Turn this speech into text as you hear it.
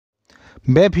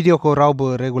बे भिडिअखौ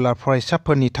रावबो रेगुलार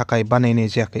फरायसाफोरनि थाखाय बानायनाय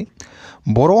जायाखै।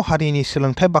 बर' हारिनि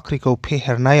सोलोंथाइ बाख्रिखौ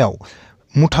फेहेरनायाव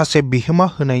मुथासे बिहोमा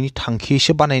होनायनि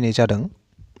थांखियैसो बानायनाय जादों।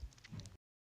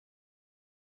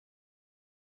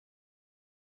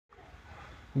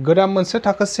 गोदान मोनसे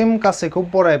थाखोसिम गासैखौ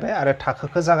बरायबाय आरो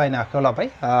थाखोखौ जागायनो आखायाव लाबाय।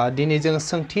 दिनै जों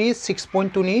सोंथि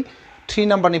 6.2 नि 3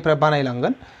 नाम्बारनिफ्राय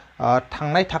बानायलांगोन।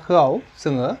 थांनाय थाखोआव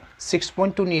जोङो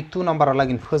 6.2 नि 2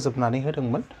 नाम्बारालागै फोजोबनानै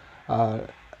होदोंमोन।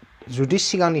 जुदि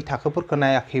सिगांनि थाखोफोरखौ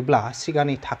नायाखैब्ला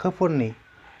सिगांनि थाखोफोरनि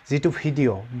जिथु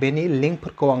भिडिअ बेनि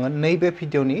लिंकफोरखौ आङो नैबे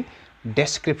भिडिअनि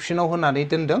डेस्क्रिप्शनाव होनानै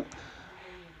दोनदों।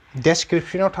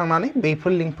 डेस्क्रिप्शनाव थांनानै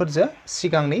बैफोर लिंकफोरजों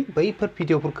सिगांनि बैफोर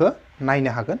भिडिअफोरखौ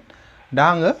नायनो हागोन। दा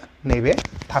आङो नैबे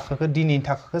थाखोखौ दिनैनि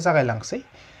थाखोखौ जागायलांसै।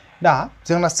 दा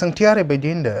जोंना सोंथिया ओरैबायदि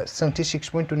होनदो सोंथि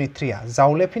 6.2 नि 3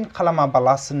 जावलेफिन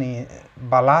खालामाबालासिनो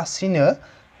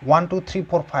 1 2 3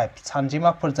 4 5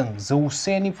 सानजिमाफोरजों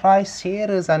 100 निफ्राय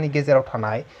 1000 नि गेजेराव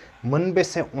थानाय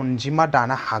मोनबेसे अनजिमा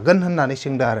दानो हागोन होननानै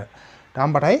सोंदो आरो। दा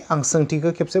होमबाथाय आं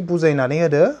सोंथिखौ खेबसे बुजायनानै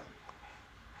होदो।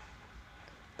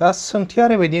 दा सोंथिया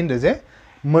ओरैबायदि होनदो जे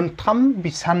मोनथाम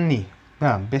बिसाननि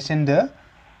बेसेनदो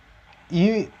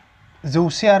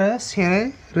 100 आरो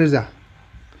 1000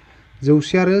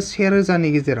 आरो 1000 नि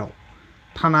गेजेराव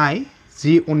थानाय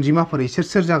जि अनजिमाफोर इसोर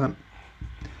सोर जागोन?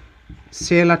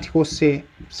 101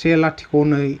 102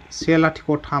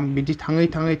 103 बिदि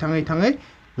थाङै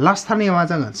लास्ट थानाया मा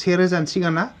जागोन? 1000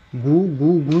 सिगांना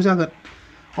 999 जागोन।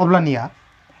 अब्लानिया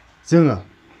जोङो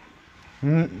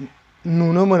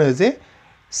नुनो मोनो जे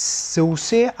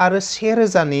 100 आरो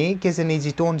 1000 नि गेजेरनि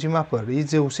जिथु अनजिमाफोर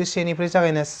 100 निफ्राय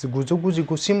जागायना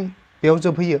 999 सिम बेयाव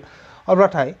जोबहैयो।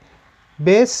 अब्लाथाय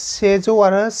बे 100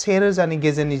 आरो 1000 नि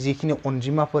गेजेरनि जिखिनि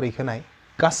अनजिमाफोर इखौ नाय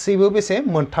गासैबो बेसे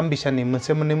मोनथाम बिसाननि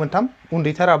मोनसे मोननै मोनथाम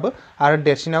उन्दैथाराबो आरो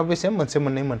देरसिनाबो बेसे मोनसे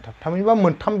मोननै मोनथाम थामहिनबा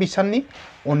मोनथाम बिसाननि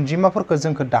अनजिमाफोरखौ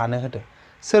जोंखौ दानो होदो।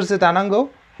 सोरजों दानांगौ?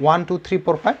 1 2 3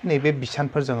 4 5 नैबे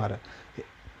बिसानफोरजों आरो।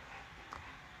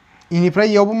 इनिफ्राय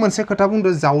इयावबो मोनसे खोथा बुंदो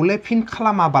जावलेफिन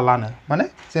खालामाबालानो माने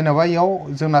जेनेबा इयाव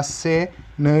जोंना 1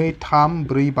 2 3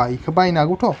 4 5 इखौ बायनो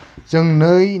हागौथ' जों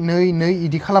 2 2 2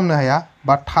 इदि खालामनो हाया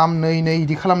बा 3 2 2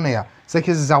 इदि खालामनो हाया।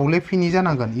 जायखिजाया जावलेफिनि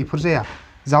जानांगोन इफोर जाया।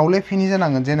 जावलेफिनि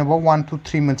जानांगोन जेनेबा 1 2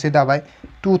 3 मोनसे दाबाय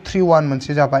 2 3 1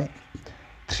 मोनसे जाबाय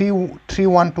 3 3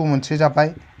 1 2 मोनसे जाबाय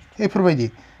बेफोरबायदि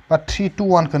बा 3 2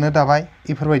 1 खौनो दाबाय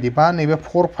बेफोरबायदि बा नैबे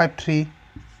 4 5 3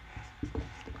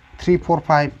 3 4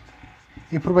 5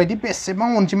 बेफोरबायदि बेसेबां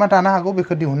अनजिमा दानो हागौ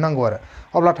बेखौ दिहुननांगौ आरो।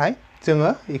 अब्लाथाय जोङो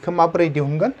बेखौ माबोरै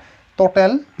दिहुनगोन?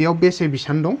 टटेल बेयाव बेसे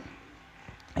बिसान दं?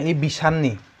 बे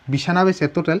बिसाना बेसे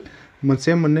टटेल? मोनसे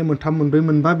मोननै मोनथाम मोनब्रै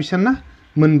मोनबा बिसान ना?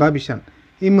 मोनबा बिसान।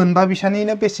 बे मोनबा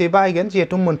बिसाननिनो बेसे बाहायगोन?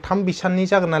 जिहेथु मोनथाम बिसाननि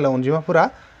जागोन नालाय अनजिमाफोरा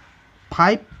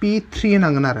 5p3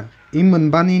 होनांगोन आरो। बे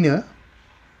मोनबानिनो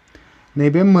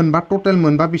नैबे मोनबा टटेल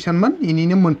मोनबा बिसानमोन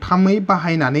इनिनो मोनथामै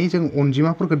बाहायनानै जों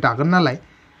अनजिमाफोरखौ दागोन नालाय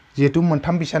जिहेतु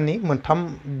मोनथाम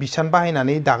बिसान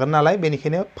बाहायनानै दागोन नालाय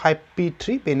बेनिखायनो 5p3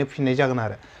 बेनो फिननाय जागोन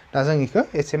आरो। दा जों बेखौ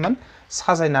एसेमान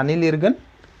साजायनानै लिरगोन।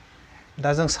 दा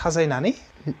जों साजायनानै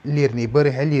लिरनि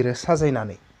बोरैहाय लिरो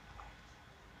साजायनानै।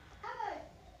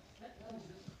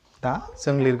 दा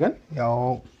जों लिरगोन बेयाव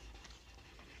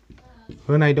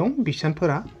होनाय दं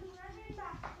बिसानफोरा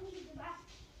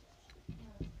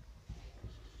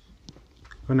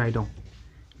होनाय दं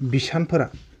बिसानफोरा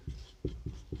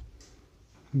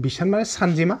बिसान माने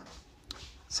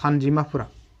सानजिमाफोरा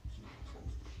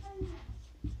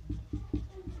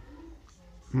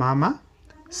मा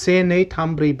 1 2 3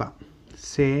 4 5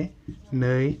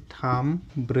 1 2 3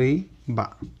 4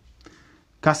 5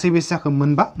 गासै बेसे जाखो?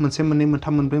 मोनबा मोनसे मोननै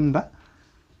मोनथाम मोनब्रै मोनबा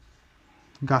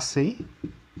गासै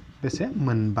बेसे?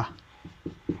 मोनबा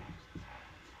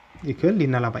बेखौ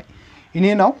लिरना लाबाय। बेनि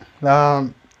उनाव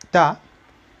दा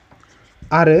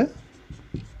आरो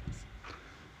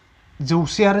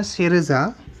 100 आरो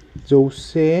 1000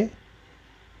 100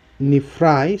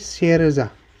 निफ्राय 1000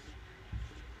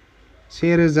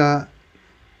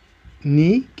 नि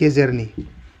गेजेरनि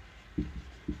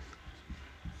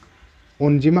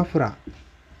अनजिमाफोरा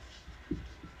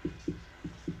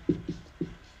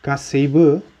गासैबो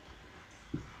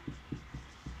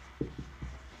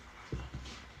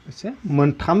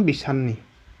मोनथाम बिसाननि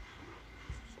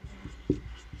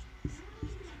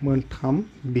मोनथाम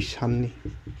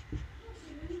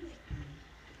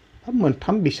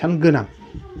बिसान गोनां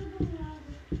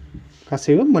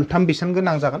गासैबो मोनथाम बिसान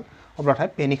गोनां जागोन। अब्लाथाय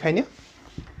बेनिखायनो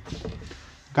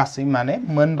गासै माने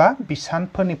मोनबा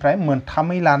बिसानफोरनिफ्राय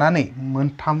मोनथामै लानानै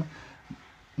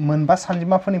मोनबा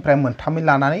सानजिमाफोरनिफ्राय मोनथामै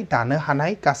लानानै दानो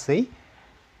हानाय गासै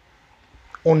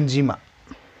अनजिमा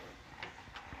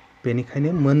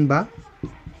बेनिखायनो मोनबा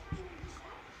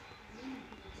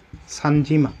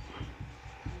सानजिमा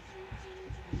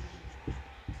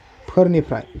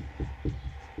फोरनिफ्राय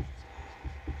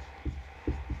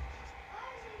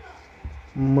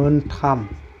मोनथाम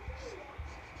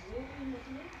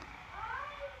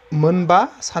मोनबा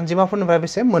सानजिमाफोरनिफ्राय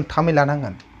बेसे मोनथामै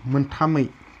लानांगोन मोनथामै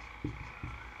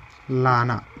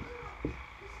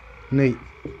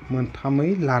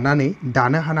लानानै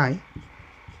दानो हानाय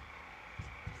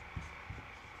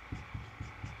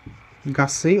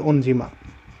गासै अनजिमा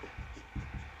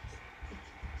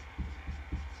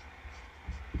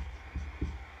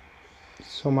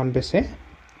समान बेसे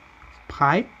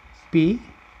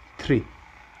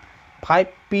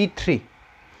 5p3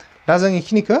 दा जों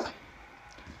इखिनिखौ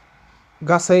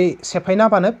गासै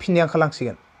सेफायनाबानो फिननाया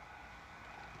ओंखारलांसिगोन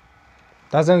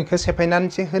दा जों इखौ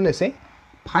सेफायनानैसो होनोसै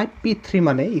 5p3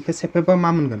 माने इखौ सेफायबा मा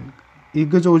मोनगोन इ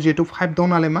गोजौआव जिहेतु 5 दं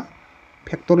नालाय मा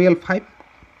फेक्टरियेल 5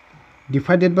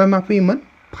 डिवाइडेड बाय मा फैयोमोन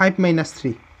 5 माइनास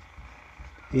 3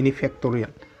 इनि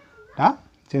फेक्टरियेल दा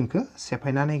जों इखौ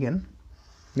सेफायना नायगोन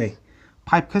नै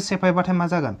 5 खौ सेफायबाथाय मा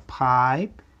जागोन 5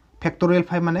 फेक्टरियेल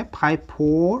 5 माने 5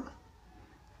 4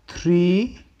 3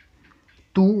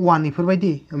 2 1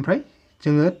 इफोरबायदि ओमफ्राय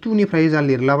जोङो 2 निफ्राय जा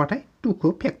लिरलाबाथाय 2 खौ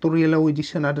फेक्टरियेलाव इदि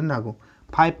सोना दोननो हागौ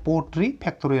 5 4 3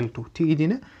 फेक्टरियेल 2 थिग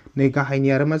इदिनो नै गाहायनि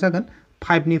आरो मा जागोन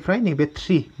 5 निफ्राय नैबे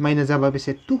 3 माइनास जाबा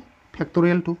बेसे 2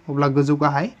 फेक्टरियेल 2 अब्ला गोजौ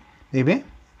गाहाय नैबे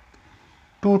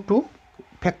 2 2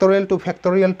 फेक्टरियेल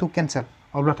 2 केन्सेल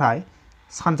अब्लाथाय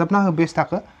सानजाबना हो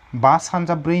बेसथाखो 5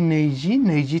 सानजाब 4 20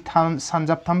 23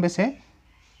 सानजाब 3 बेसे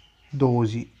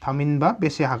 60 थामहिनबा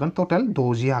बेसे हागोन टटेल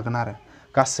 60 हागोन आरो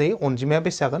गासै अनजिमाया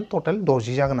बेसे जागोन टटेल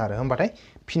 60 जागोन आरो होमबाथाय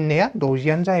फिननाया 60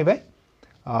 आनो जाहैबाय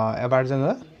एबार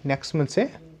जोङो नेक्स्ट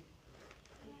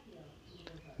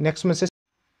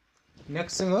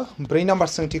जोङो 4 नाम्बार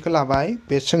सोंथिखौ लाबाय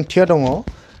बे सोंथिया दङ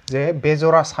जे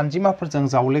बेजरा सानजिमाफोरजों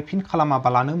जावलेफिन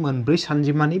खालामाबालानो मोनब्रै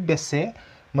सानजिमानि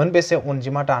मोनबेसे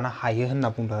अनजिमा दानो हायो होनना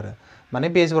बुंदों आरो माने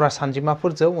बेजरा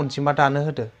सानजिमाफोरजों अनजिमा दानो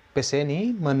होदो बेसेनि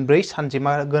मोनब्रै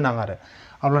सानजिमा गोनां आरो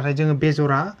अब्लाथाय जोङो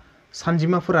बेजरा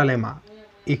सानजिमाफोरालाय मा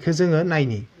इखौ जोङो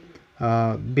नायनि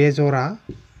बेजरा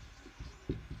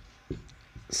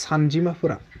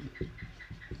सानजिमाफोरा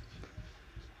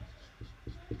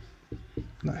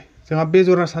जोंहा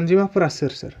बेजरा सानजिमाफोरा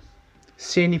सोर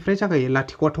से निफ्राय जागायो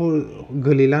लाथिख'आथ'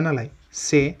 गोलैला नालाय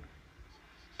 1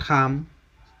 3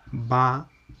 5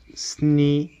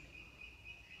 7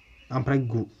 ओमफ्राय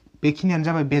 9 बेखिनियानो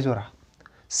जाबाय बेजरा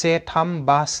 1 3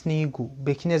 5 7 9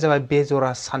 बेखिनिया जाबाय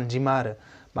बेजरा सानजिमा आरो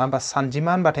मा होनबा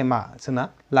सानजिमा होनबाथाय मा जोंना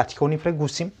लाथिख'निफ्राय 9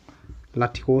 सिम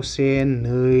लाथिख' 1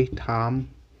 2 3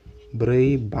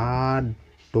 4 5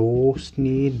 6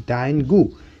 7 8 9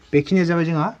 बेखिनिया जाबाय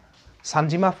जोंहा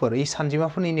सानजिमाफोर ई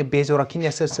सानजिमाफोरनि बेजरा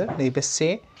खिनिया सोर नैबे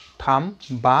 1 3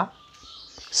 5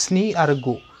 7 आरो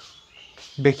 9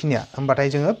 बेखिनिया होमबाथाय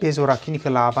जोङो बेजरा खिनिखौ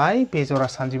लाबाय बेजरा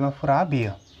सानजिमाफोरा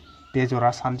बेयो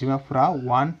बेजरा सानजिमाफोरा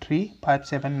 1 3 5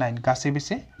 7 9 गासै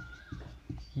बेसे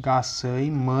गासै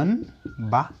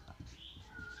मोनबा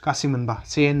 1 2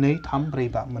 3 4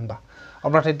 5 मोनबा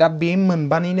अब्लाथाय दा बे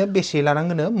मोनबानिनो बेसे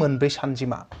लानांगोनो मोनब्रै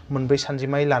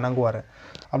सानजिमायै लानांगौ आरो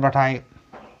अब्लाथाय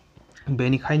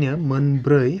बेनिखायनो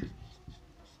मोनब्रै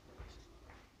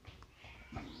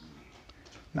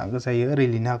नांगौ जायो ओरै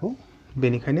लिरनो हागौ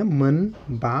बेनिखायनो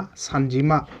मोनबा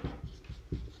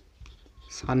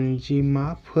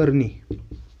सानजिमाफोरनि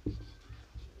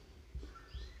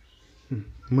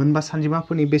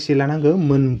बेसे लानांगौ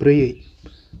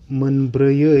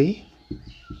मोनब्रैयै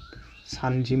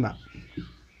सानजिमा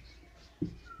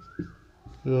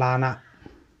लाना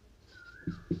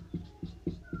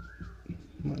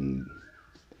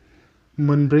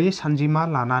मोनब्रै सानजिमा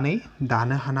लानानै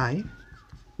दानो हानाय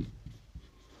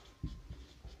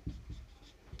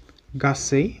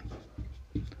गासै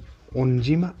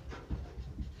अनजिमाया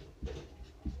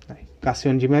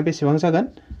बेसेबां जागोन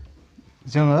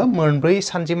जोङो मोनब्रै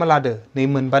सानजिमा लादो नै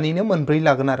मोनबानिनो मोनब्रै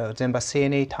लागोन आरो जेनेबा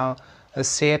 1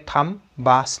 3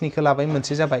 5 7 खौ लाबाय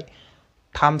मोनसे जाबाय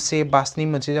 3 1 5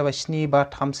 7 मोनसे जाबाय 7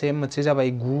 5 3 1 मोनसे जाबाय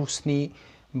 9 7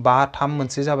 5 3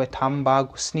 मोनसे जाबाय 3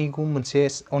 5 7 9 मोनसे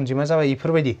अनजिमा जाबाय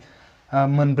इफोरबायदि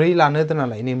मोनब्रै लानो होदो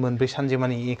नालाय नै मोनब्रै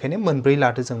सानजिमानि बेखायनो मोनब्रै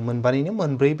लादो जों मोनबानिनो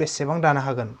मोनब्रै बेसेबां दानो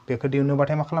हागोन बेखौ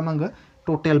दिहुनोबाथाय मा खालामनांगौ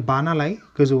टटेल 5 नालाय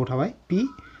गोजौआव थाबाय p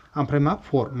ओमफ्राय मा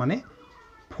 4 माने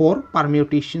 4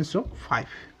 permutations of 5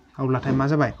 अब्लाथाय मा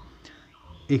जाबाय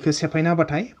इखौ सेफायना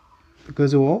होबाथाय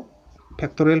गोजौआव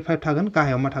फेक्टरियेल 5 थागोन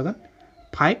गाहायाव मा थागोन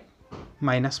 5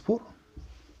 माइनास 4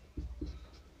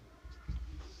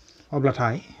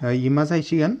 अब्लाथाय इ मा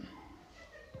जाहैसिगोन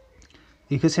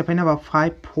इखौ सेफायना होबा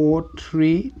 5 4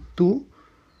 3 2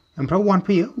 ओमफ्राय 1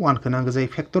 फैयो 1 खौ नांगौ जायो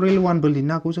फेक्टरियेल 1 बो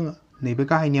लिरनो हागौ जोङो नैबे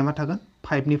गाहायनिया मा थागोन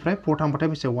 5 निफ्राय 4 थांबाथाय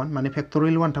बेसे 1 माने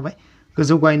फेक्टरियेल 1 थाबाय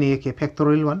गोजौ गाहायनि एखे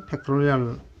फेक्टरियेल 1 फेक्टरियेल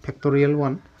फेक्टोरियल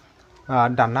 1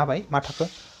 दानना होबाय मा थाखो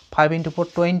 5 into 4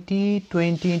 20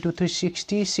 20 into 3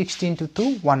 60 60 into 2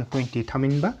 120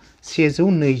 थामहिनबा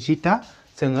 120टा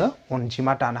जोङो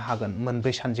अनजिमा दानो हागोन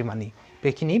मोनब्रै सानजिमानि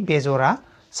बेखिनि बेजरा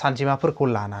सानजिमाफोरखौ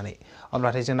लानानै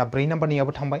अब्लाथाय जोंना 4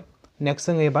 नाम्बारनियाबो थांबाय नेक्स्ट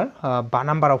जोङो एबार 5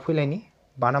 नाम्बाराव फैलायनि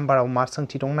 5 नाम्बाराव मा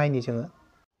सोंथि दं नायनि जोङो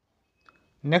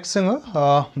नेक्स्ट जोङो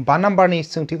 5 नाम्बारनि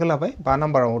सोंथिखौ लाबाय 5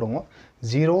 नाम्बाराव दङ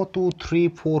 0 2 3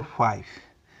 4 5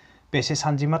 बेसे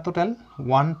सानजिमा टोटेल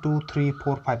 1 2 3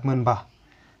 4 5 मोनबा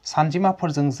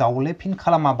सानजिमाफोरजों जावले फिन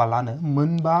खालामाबालानो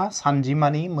मोनबा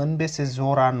सानजिमानि मोनबेसे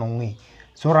जरा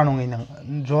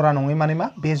नङै माने मा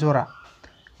बेजरा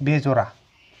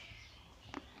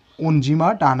अनजिमा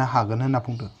दानो हागोन होनना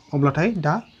बुंदों अब्लाथाय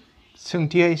दा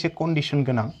सोंथिया एसे कन्डिशन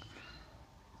गोनां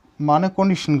मानो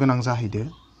कन्डिशन गोनां जाहैदो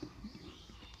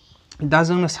दा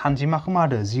जोंनो सानजिमाखौ मा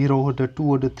होदो 0 होदो 2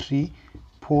 होदो 3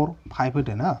 4 5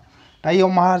 होदो ना दा इयाव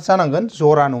मा जानांगोन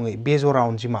जरा नङै बेजरा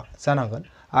अनजिमा जानांगोन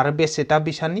आरो बेसेटा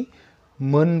बिसानि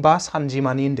मोनबा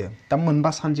सानजिमानि होनदों दा मोनबा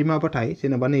सानजिमाबाथाय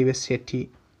जेनेबा नैबे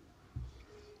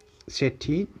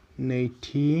सेथि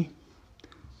नैथि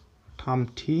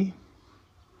थामथि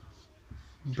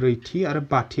ब्रैथि आरो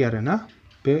बाथि आरो ना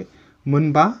बे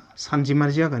मोनबा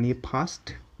सानजिमानि जागोन E first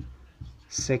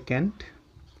second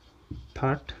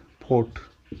third fourth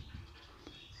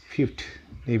fifth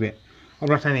नैबे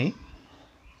अब्लाथाय नै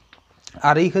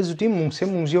आरो इखौ जुदि मुंसे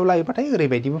मुंजियाव लायोबाथाय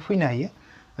ओरैबायदिबो फैनो हायो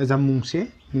जा मुंसे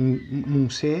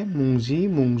मुंजि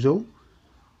मुंजौ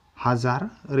हाजार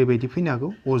ओरैबायदि फैनो हागौ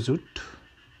अजुत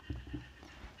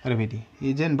ओरैबायदि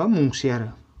जेनेबा मुंसे आरो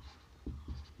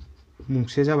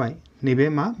मुंसे जाबाय नैबे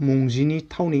मा मुंजिनि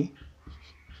थावनि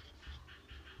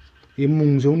बे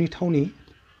मुंजौनि थावनि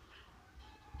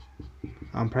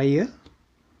ओमफ्राय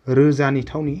रोजानि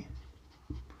थावनि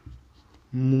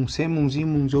मुंसे मुंजि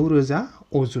मुंजौ रोजा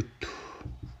अजुत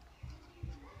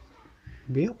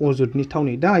बे अजुतनि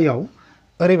थावनि दा इयाव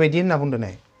ओरैबायदि होनना बुंदों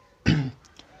नाय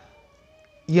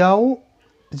इयाव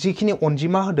जिखिनि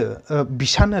अनजिमा होदो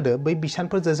बिसान होदो बै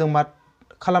बिसानफोरजों जों मा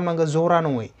खालामनांगौ जरा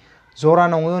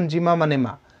नङै अनजिमा माने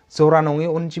मा जरा नङै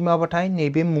अनजिमाबाथाय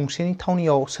नैबे मुंसेनि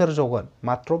थावनियाव सोर जगोन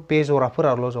मात्र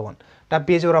बेजराफोराल' जगोन दा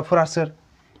बेजराफोरा सोर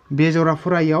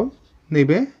बेजराफोरा इयाव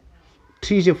नैबे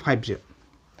 3 जो 5 जो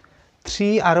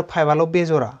 3 आरो 5आल'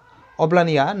 बेजरा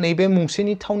अब्लानिया नैबे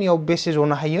मुंसेनि थावनियाव बेसे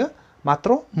जनो हायो मात्र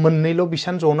मोननैल'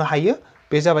 बिसान जनो हायो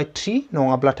बे जाबाय 3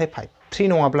 नङाब्लाथाय 5 3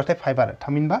 नङाब्लाथाय 5 आरो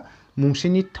थामहिनबा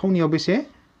मुंसेनि थावनियाव बेसे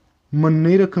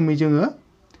मोननै रोखोमै जोङो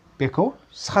बेखौ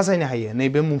साजायनो हायो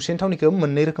नैबे मुंसेनि थावनिखौ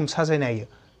मोननै रोखोम साजायनो हायो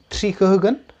 3 खौ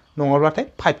होगोन नङाब्लाथाय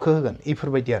 5 खौ होगोन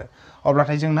इफोरबायदि आरो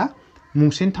अब्लाथाय जोंना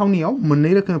मुंसेनि थावनियाव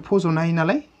मोननै रोखोमै फज'नो हायो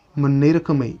नालाय मोननै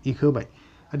रोखोमै इखो होबाय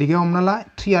गतिके हमना ला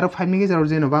 3 आरो 5 नि गेजेराव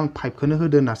जेनेबा आं 5 खौनो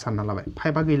होदो होनना सानना लाबाय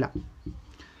 5आ गैला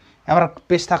एबार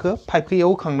बेसेटाखौ 5 खौ इयाव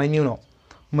होखांनायनि उनाव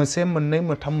मोनसे मोननै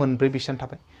मोनथाम मोनब्रै बिसान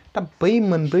थाबाय दा बै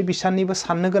मोनब्रै बिसाननिबो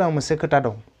साननो गोनां मोनसे खोथा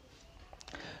दं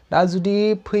दा जुदि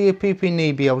फैयै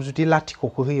नैबेयाव जुदि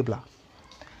लाथिख'खौ होयोब्ला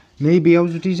नैबेयाव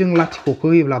जुदि जों लाथिख'खौ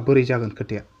होयोब्ला बोरै जागोन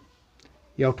खोथाया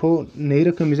इयावथ' नै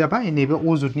रोखोमनि जाबाय नैबे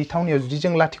अजुतनि थावनियाव जुदि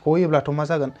जों लाथिख' होयोब्लाथ' मा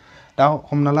जागोन दा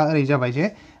हमना ला ओरै जाबाय जे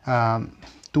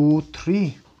 2 3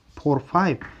 4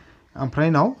 5 ओमफ्राय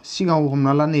उनाव सिगाङाव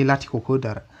हमना ला नै लाथिख'खौ होदो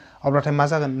आरो अब्लाथाय मा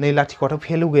जागोन नै लाथिख'आथ'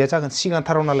 भेलु गैया जागोन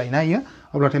सिगांथाराव नालाय ना इयो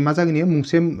अब्लाथाय मा जागोन इयो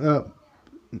मुंसे 1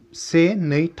 2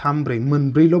 3 4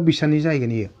 मोनब्रैल' बिसाननि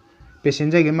जाहैगोन इयो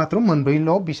बेसेनि जायगायाव मात्र मोनब्रैल'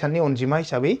 बिसाननि अनजिमा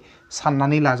हिसाबै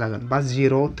साननानै लाजागोन बा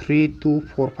 0 3 2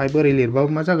 4 5 ओरै लिरबाबो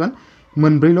मा जागोन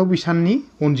मोनब्रैल' बिसाननि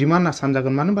अनजिमा होनना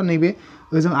सानजागोन मानो होनबा नैबे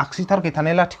ओजों आगसिथारखै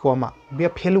थानाय लाथिख'आ मा बे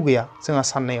भेलु गैया जोंहा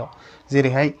साननायाव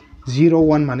जेरैहाय 0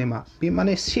 1 माने मा बे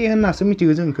माने से होननासो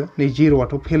मिथिगौ जोंखौ नै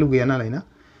 0आथ' भेलु गैया नालाय ना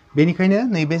बेनिखायनो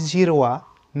नैबे 0आ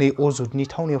नै अजुतनि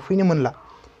थावनियाव फैनो मोनला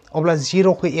अब्ला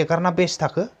 0खौ एगारना बेसे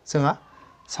थाखो जोंहा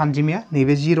सानजिमाया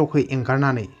नैबे 0खौ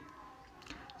एंगारनानै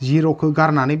 0खौ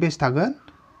गारनानै बेसे थागोन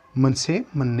मोनसे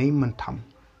मोननै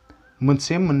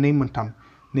मोनथाम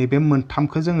नैबे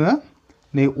मोनथामखौ जोङो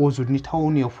नै अजुतनि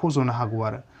थावनियाव फज'नो हागौ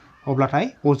आरो अब्लाथाय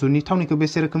अजुतनि थावनिखौ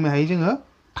बेसे रोखोमै हायो जोङो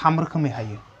 3 रोखोमै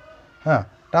हायो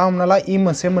दा हमना ला इ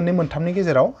मोनसे मोननै मोनथामनि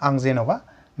गेजेराव आं जेन'बा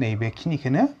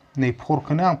नैबेखिनिखौनो नै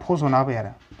 4खौनो आं फज'ना होबाय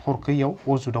आरो 4खौ इयाव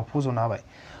अजुताव फज'ना होबाय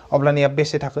अब्लानिया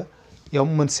बेसे थाखो इयाव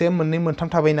मोनसे मोननै मोनथाम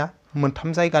थाबायना मोनथाम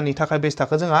जायगानि थाखाय बेसे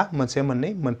थाखो जोंहा मोनसे मोननै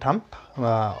मोनथाम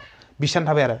बिसान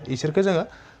थाबाय आरो इसोरखौ जोङो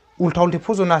उल्था उल्थि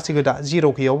फज'नो हासिगोन दा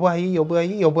 0खौ इयावबो हायो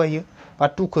बा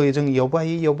 2खौ जों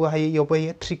इयावबो हायो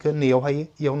 3खौ नैयाव हायो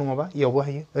इयाव नङाबा इयावबो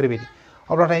हायो ओरैबायदि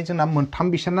अब्लाथाय जोंना मोनथाम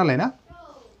बिसान नालाय ना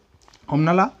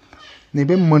हमना ला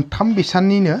नैबे मोनथाम बिसान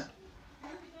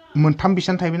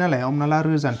थाहैबाय नालाय हमना ला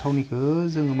रोजानि थावनिखौ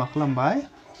जोङो मा खालामबाय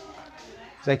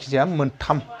जायखिजाया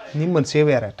मोनथामनि मोनसे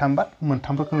होबाय आरो थामबा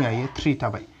मोनथाम रोखोमनि हायो 3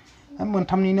 थाबाय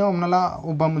मोनथामनिनो हमना ला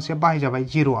अबेबा मोनसे बाहायजाबाय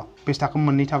 0आ बेसे थाखो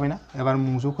मोननै थाबायना एबार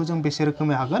मुंजौखौ जों बेसे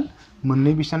रोखोमै हागोन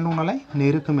मोननै बिसान दं नालाय नै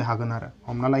रोखोमै हागोन आरो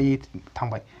हमना ला इ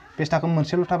थांबाय बेसे थाखो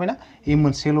मोनसेल' थाबायना इ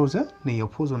मोनसेल'जों नैयाव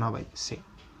फज'ना होबाय से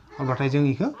अब्लाथाय जों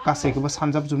इखौ गासैखौबो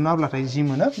सानजाबजोबना होब्लाथाय जि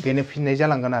मोनो बेनो फिननाय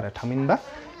जालांगोन आरो थामहिनबा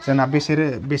जोंना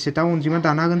बेसेटा अनजिमा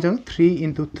दानो हागोन जों 3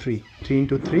 into 3 3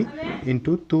 into 3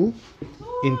 into 2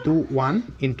 into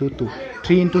 1 into 2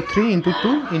 3 into 3 into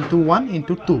 2 into 1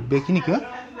 into 2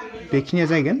 बेखिनिया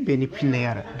जागोन बेनि फिननाय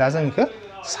आरो दा जों इखौ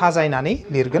साजायनानै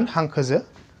लिरगोन हांखोजों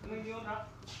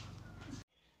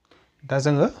दा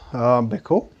जोङो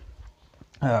बेखौ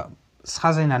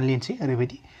साजायनानै लिरनोसै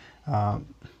ओरैबायदि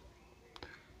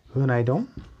होनाय दं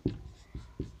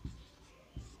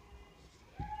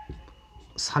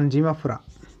सानजिमाफोरा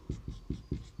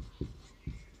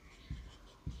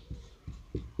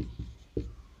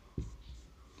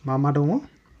मा दङ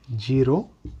 0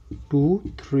 2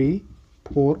 3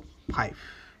 4 5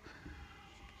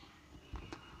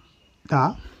 दा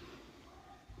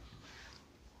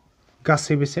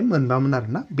गासै बेसे मोनबामोन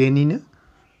आरोना बेनिनो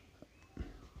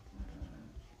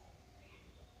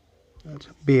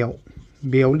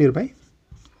बेयाव लिरबाय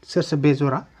सोर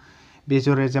बेजरा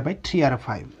जाबाय 3 आरो 5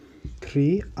 3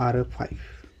 आरो 5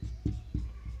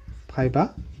 5आ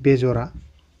बेजरा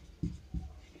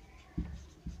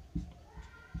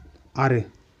आरो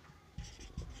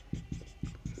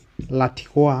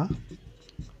लाथिख'आ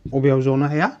अबेयाव जनो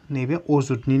हाया नैबे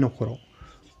अजुदनि नखराव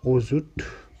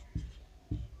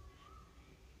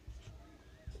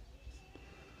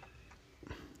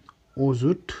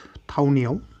अजुद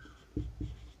थावनियाव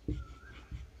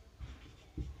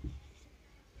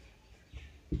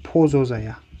फज'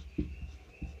 जाया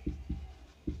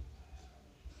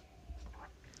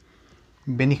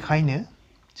बेनिखायनो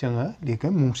जोङो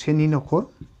लिरगोन मुंसेनि नखर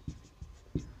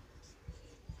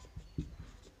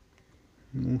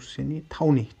मुंसेनि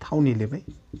थावनि लिरबाय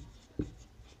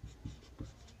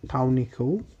थावनिखौ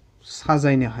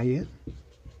साजायनो हायो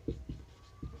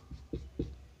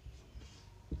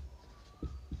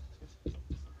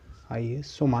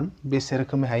समान बेसे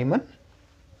रोखोमै हायोमोन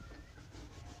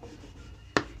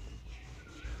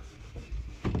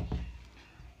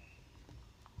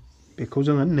बेखौ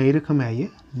जोङो नै रोखोमै हायो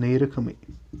नै रोखोमै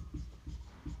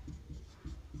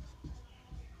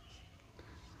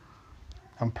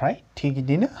ओमफ्राय थिग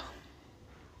बिदिनो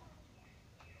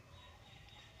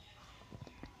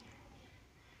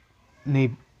नै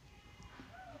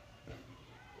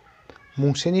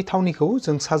मुंसेनि थावनिखौ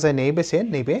जों साजायनाय बेसे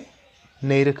नैबे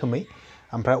नै रोखोमै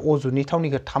ओमफ्राय अजुदनि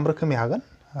थावनिखौ 3 रोखोमै हागोन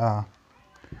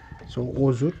स'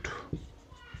 अजुद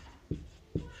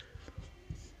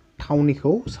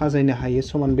थावनिखौ साजायनो हायो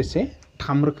समान बेसे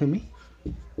 3 रोखोमै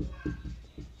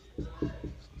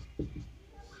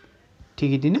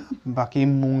थिग बिदिनो बाखि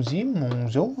मुंजि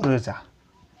मुंजौ रोजा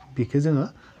बेखौ जोङो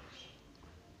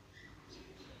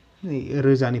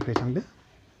रोजानिफ्राय थांदो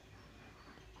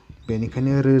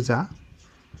बेनिखायनो रोजा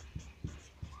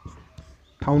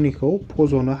थावनिखौ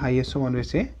फज'नो हायो समान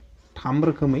बेसे 3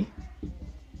 रोखोमै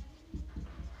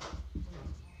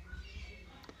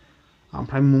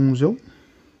ओमफ्राय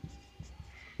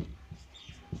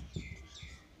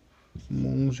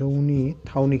मुंजौनि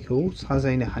थावनिखौ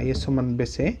साजायनो हायो समान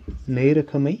बेसे 2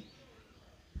 रोखोमै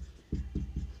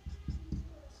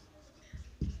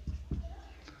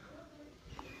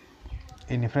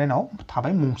बेनिफ्राय उनाव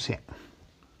थाबाय मुंसे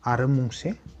आरो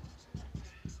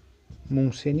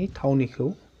मुंसेनि थावनिखौ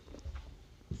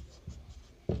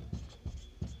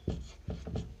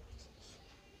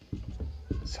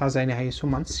साजायनो हायो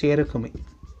समान 1 रोखोमै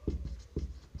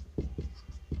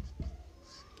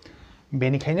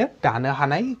बेनिखायनो दानो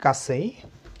हानाय गासै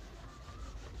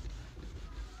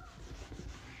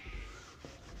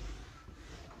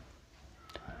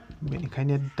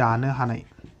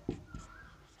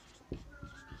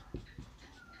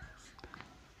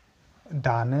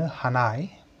दानो हानाय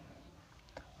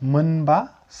मोनबा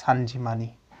सानजिमानि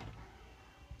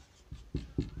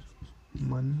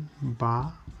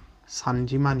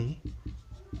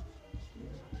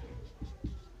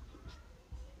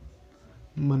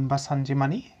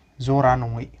जरा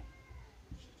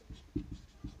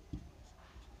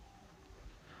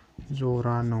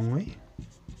नङै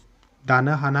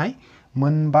दानो हानाय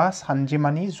मोनबा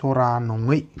सानजिमानि जरा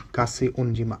नङै गासै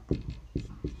अनजिमा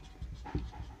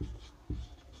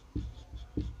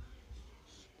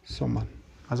समान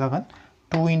मा जागोन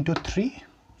 2 into 3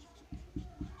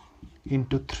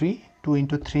 into 3 2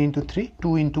 into 3 into 3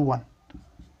 2 into 1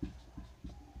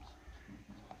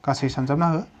 गासै सानजाबना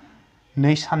हो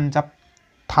 2 सानजाब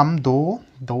 3 6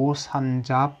 6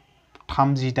 सानजाब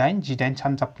 38 जिदाइन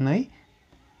सानजाबनै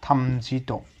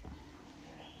 36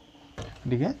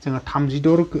 गतिके जोङो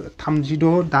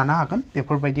 36 दानो हागोन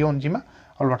बेफोरबायदि अनजिमा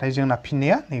अब्लाथाय जोंना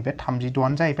फिननाया नैबे 32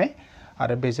 आनो जाहैबाय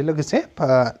आरो बेजों लोगोसे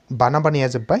 5 नाम्बारनिया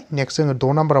जोब्बाय नेक्स्ट जोङो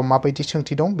 6 नाम्बाराव माबायदि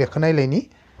सोंथि दं बेखौ नायलायनि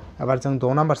एबार जों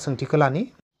 6 नाम्बार सोंथिखौ लानि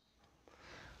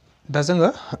दा जोङो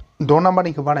 6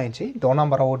 नाम्बारनिखौ बानायनोसै 6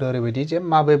 नाम्बाराव होदो ओरैबायदि जे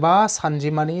माबेबा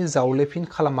सानजिमानि जावलेफिन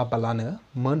खालामाबालानो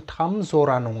मोनथाम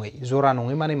जरा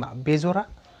नङै माने मा बे जरा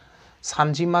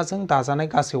सानजिमाजों दाजानाय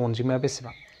गासै अनजिमाया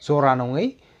बेसेबां जरा नङै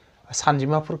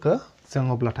सानजिमाफोरखौ जों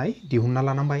अब्लाथाय दिहुनना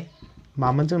लानांबाय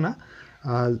मामोन जोंना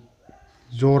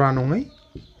जरा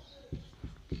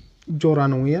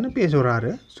नङैयानो बे जरा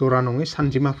आरो जरा नङै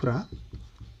सानजिमाफोरा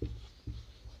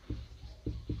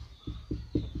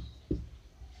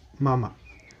मा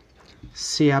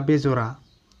सेया बेजरा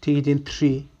थिग बिदिनो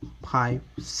 3 5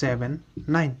 7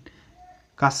 9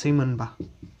 गासै मोनबा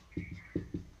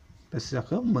बेसे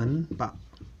जाखो मोनबा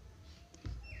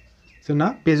जोंना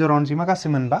बेजरा अनजिमा गासै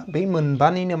मोनबा बे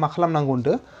मोनबानिनो मा खालामनांगौ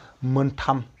होनदो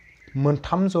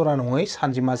मोनथाम जरा नङै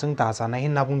सानजिमाजों दाजानाय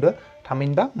होनना बुंदो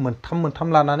थामहिनबा मोनथाम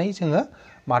लानानै जोङो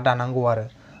मा दानांगौ आरो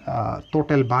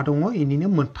टटेल 5 दङ इनिनो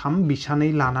मोनथाम बिसानै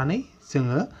लानानै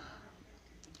जोङो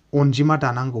अनजिमा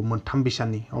दानांगौ मोनथाम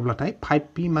बिसाननि अब्लाथाय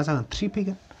 5p मा जागोन 3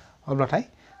 फैगोन अब्लाथाय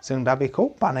जों दा बेखौ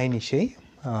बानायनोसै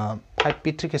 5p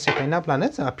 3 खौ सेफायना होब्लानो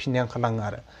जोंहा फिननाया ओंखारलाङो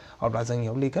आरो अब्ला जों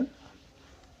इयाव लिरगोन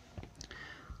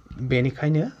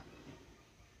बेनिखायनो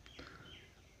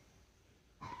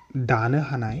दानो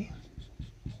हानाय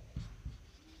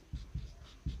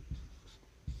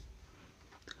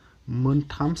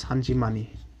मोनथाम सानजिमानि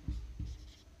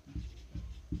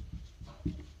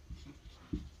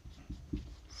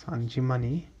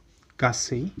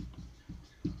गासै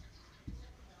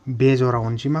बेजरा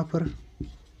अनजिमाफोर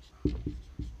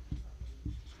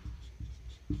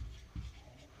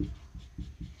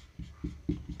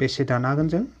बेसे दानो हागोन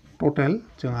जों टटेल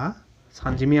जोंहा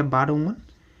सानजिमाया 5 दंमोन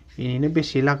इनिनो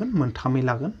बेसे लागोन मोनथामै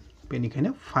लागोन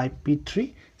बेनिखायनो 5p3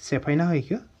 सेफायना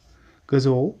होयैखो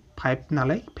गोजौआव 5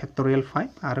 नालाय फेक्टरियेल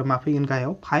 5 आरो मा फैगोन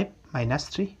गाहायाव 5 माइनास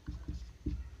 3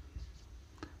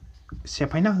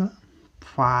 सेफायना हो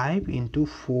 5 into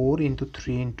 4 into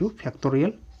 3 into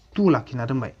फेक्टरियेल 2 लाखिना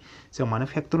दोनबाय जों मानो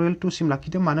फेक्टरियेल 2 सिम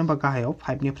लाखिदों मानो होनबा गाहायाव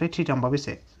 5 निफ्राय 3 थांबा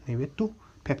बेसे नैबे 2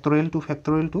 फेक्टरियेल 2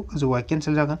 गोजौआ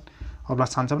केन्सेल जागोन अब्ला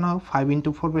सानजाबना हो 5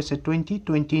 into 4 बेसे 20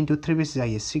 into 3 बेसे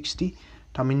जायो 60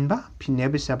 थामहिनबा फिननाया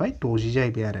बेसे जाबाय 60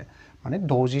 जाहैबाय आरो माने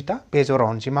 60टा बेजरा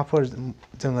अनजिमाफोर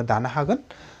जोङो दानो हागोन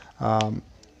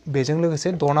बेजों लोगोसे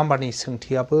 6 नाम्बारनि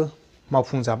सोंथियाबो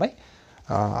मावफुंजाबाय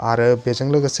आरो बेजों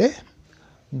लोगोसे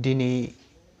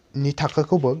दिनैनि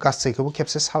थाखोखौबो गासैखौबो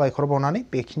खेबसे साबायखर बावनानै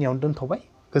बेखिनियावनो दोनथ'बाय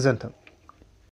गोजोन्थों।